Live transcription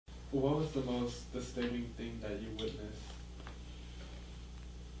What was the most disturbing thing that you witnessed?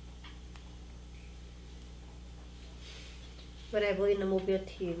 When I was in the mobile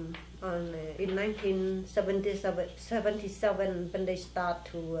team in 1977, when they start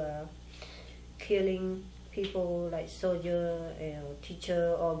to killing people like soldier,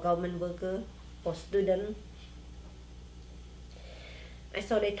 teacher, or government worker, or student, I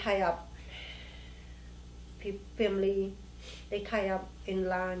saw they tie up family. They tie up in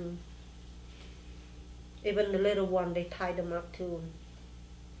line. Even the little one, they tie them up too.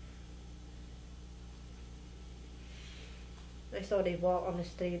 I saw they walk on the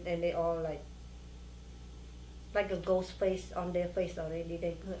street and they all like a ghost face on their face already.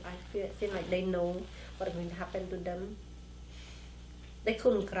 I feel like they know what's going to happen to them. They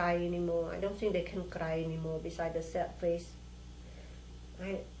couldn't cry anymore. I don't think they can cry anymore beside the sad face.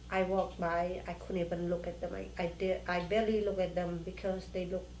 I walked by, I couldn't even look at them. I barely look at them because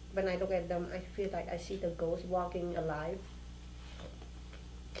when I look at them, I feel like I see the ghost walking alive.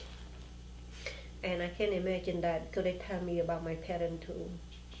 And I can imagine that because they tell me about my parents too,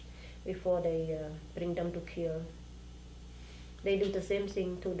 before they bring them to kill. They do the same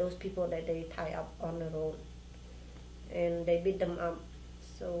thing to those people that they tie up on the road. And they beat them up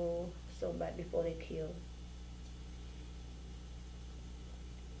so bad before they kill.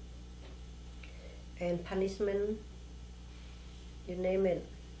 And punishment, you name it.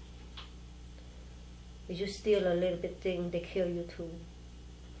 If you steal a little bit thing, they kill you too.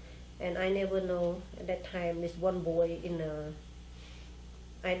 And I never know at that time, this one boy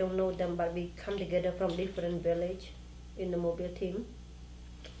I don't know them, but we come together from different village in the mobile team.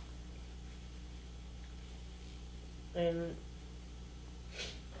 And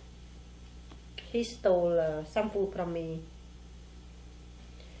he stole some food from me.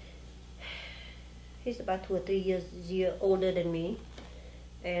 He's about 2 or 3 years older than me.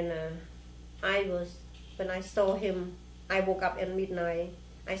 And when I saw him, I woke up at midnight.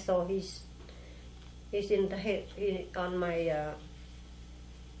 I saw he's in the head, on my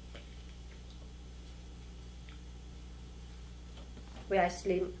where I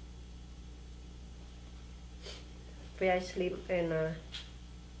sleep, and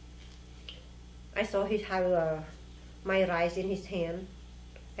I saw he have my rice in his hand,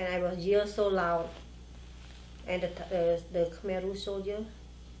 and I was yell so loud, and the Khmer soldier,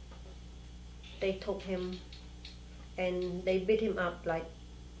 they took him and they beat him up like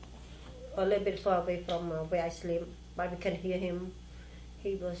a little bit far away from where I sleep, but we can hear him.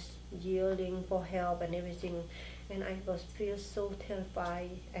 He was yelling for help and everything, and I feel so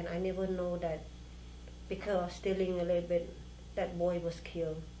terrified. And I never know that because of stealing a little bit, that boy was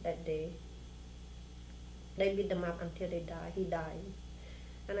killed that day. They beat them up until he died,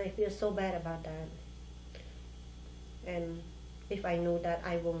 and I feel so bad about that. And if I know that,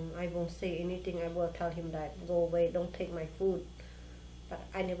 I won't say anything. I will tell him that go away, don't take my food. But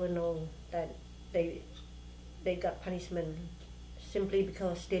I never know that they got punishment simply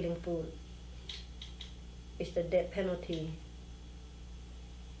because stealing food is the death penalty.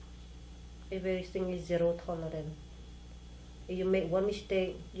 Everything is zero tolerance. If you make one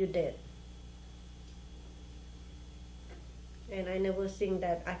mistake, you're dead. And I never think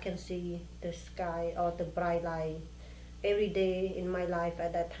that I can see the sky or the bright light every day in my life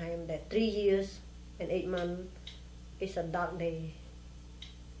at that time. That 3 years and 8 months is a dark day,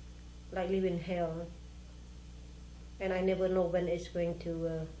 like living hell. And I never know when it's going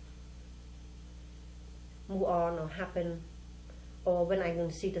to move on or happen, or when I'm going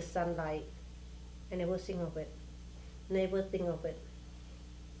to see the sunlight. I never think of it. Never think of it.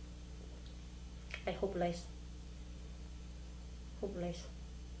 I hopeless.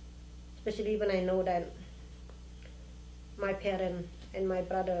 Especially when I know that my parents and my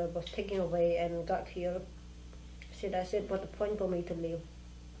brother was taken away and got killed. I said, what's the point for me to live?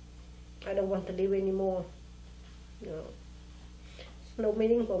 I don't want to live anymore. You know, it's no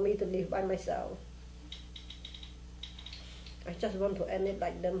meaning for me to live by myself. I just want to end it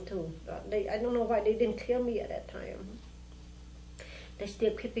like them too. I don't know why they didn't kill me at that time. They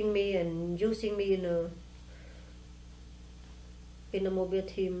still keeping me and using me in the mobile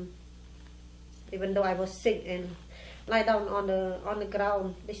team. Even though I was sick and lie down on the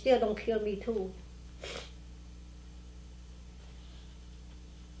ground, they still don't kill me too.